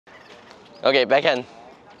Okay, backhand.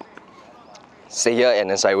 Stay here and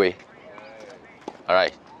then sideway.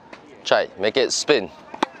 Alright. Try. Make it spin.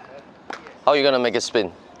 How are you gonna make it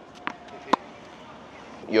spin?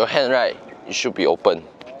 Your hand, right? You should be open.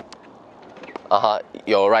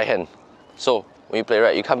 Your right hand. So when you play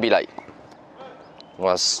right, you can't be like. You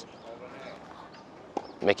must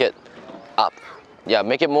make it up. Yeah,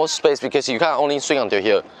 make it more space because you can't only swing until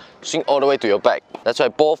here. Swing all the way to your back. That's why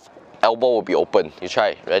both elbow will be open. You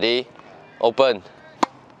try. Ready? Open.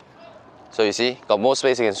 So you see, got more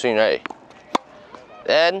space you can swing, right?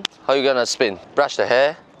 Then how you gonna spin? Brush the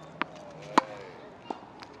hair.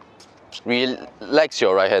 Relax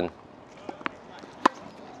your right hand.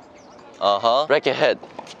 Racket head.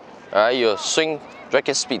 Alright, your swing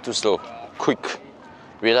racket speed too slow. Quick.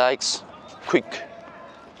 Relax. Quick.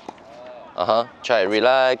 Try.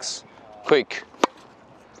 Relax. Quick.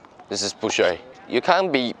 This is push, right? You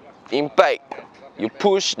can't be impact. You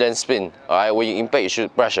push then spin. Alright, when you impact, you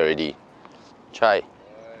should brush already. Try.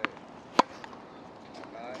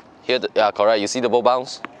 Here, yeah, correct. You see the ball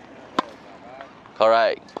bounce?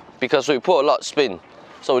 Correct. Because we put a lot of spin,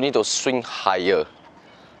 so we need to swing higher.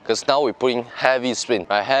 Because now we're putting heavy spin.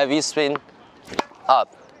 Right? Heavy spin,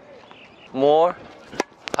 up, more,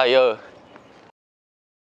 higher.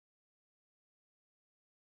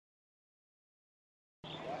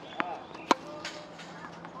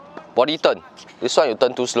 Body turn. This one you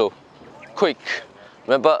turn too slow. Quick.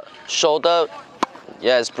 Remember, shoulder.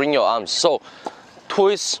 Yes, bring your arms. So,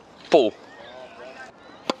 twist, pull.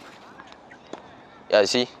 Yeah, you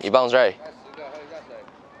see, it bounce, right?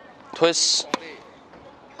 Twist.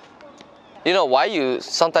 You know why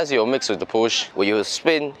sometimes you'll mix with the push. When you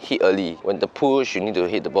spin, hit early. When the push, you need to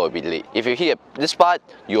hit the ball a bit late. If you hit this part,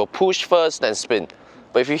 you'll push first, then spin.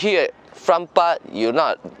 But if you hit front part, you're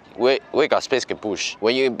not, where got space can push.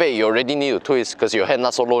 When you impact, you already need to twist because your hand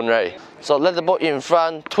not so long, right? So let the ball in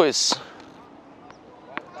front, twist.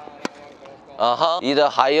 Either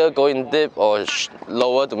higher, going deep, or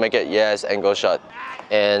lower to make it, yes, angle shot.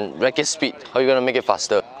 And racket speed, how are you gonna make it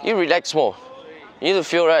faster? You relax more. You need to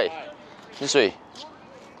feel, right? This way.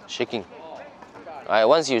 Shaking. Alright,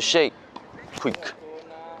 once you shake, quick.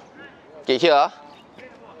 Okay, here.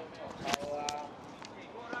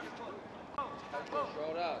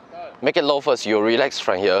 Make it low first, you relax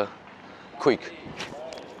from here. Quick.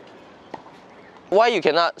 Why you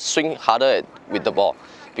cannot swing harder with the ball?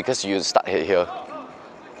 Because you start here.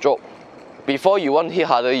 Drop. Before you want to hit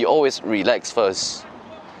harder, you always relax first.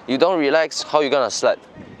 You don't relax, how you gonna slide?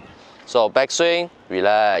 So backswing,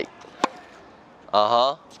 relax.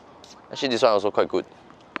 Actually this one also quite good.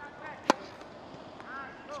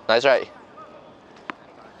 Nice, right?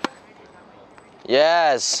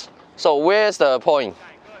 Yes. So where's the point?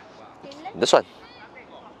 This one.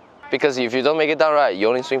 Because if you don't make it down right, you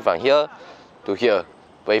only swing from here to here.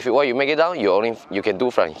 But if you make it down, you can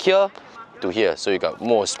do from here to here, so you got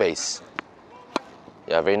more space.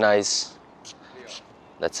 Yeah, very nice.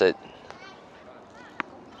 That's it.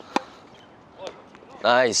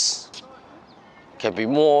 Nice. Can be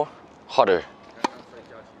more hotter.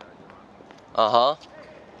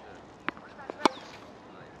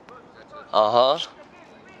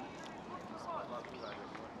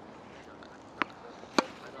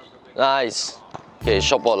 Nice. Okay,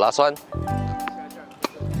 short ball, last one.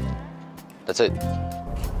 That's it.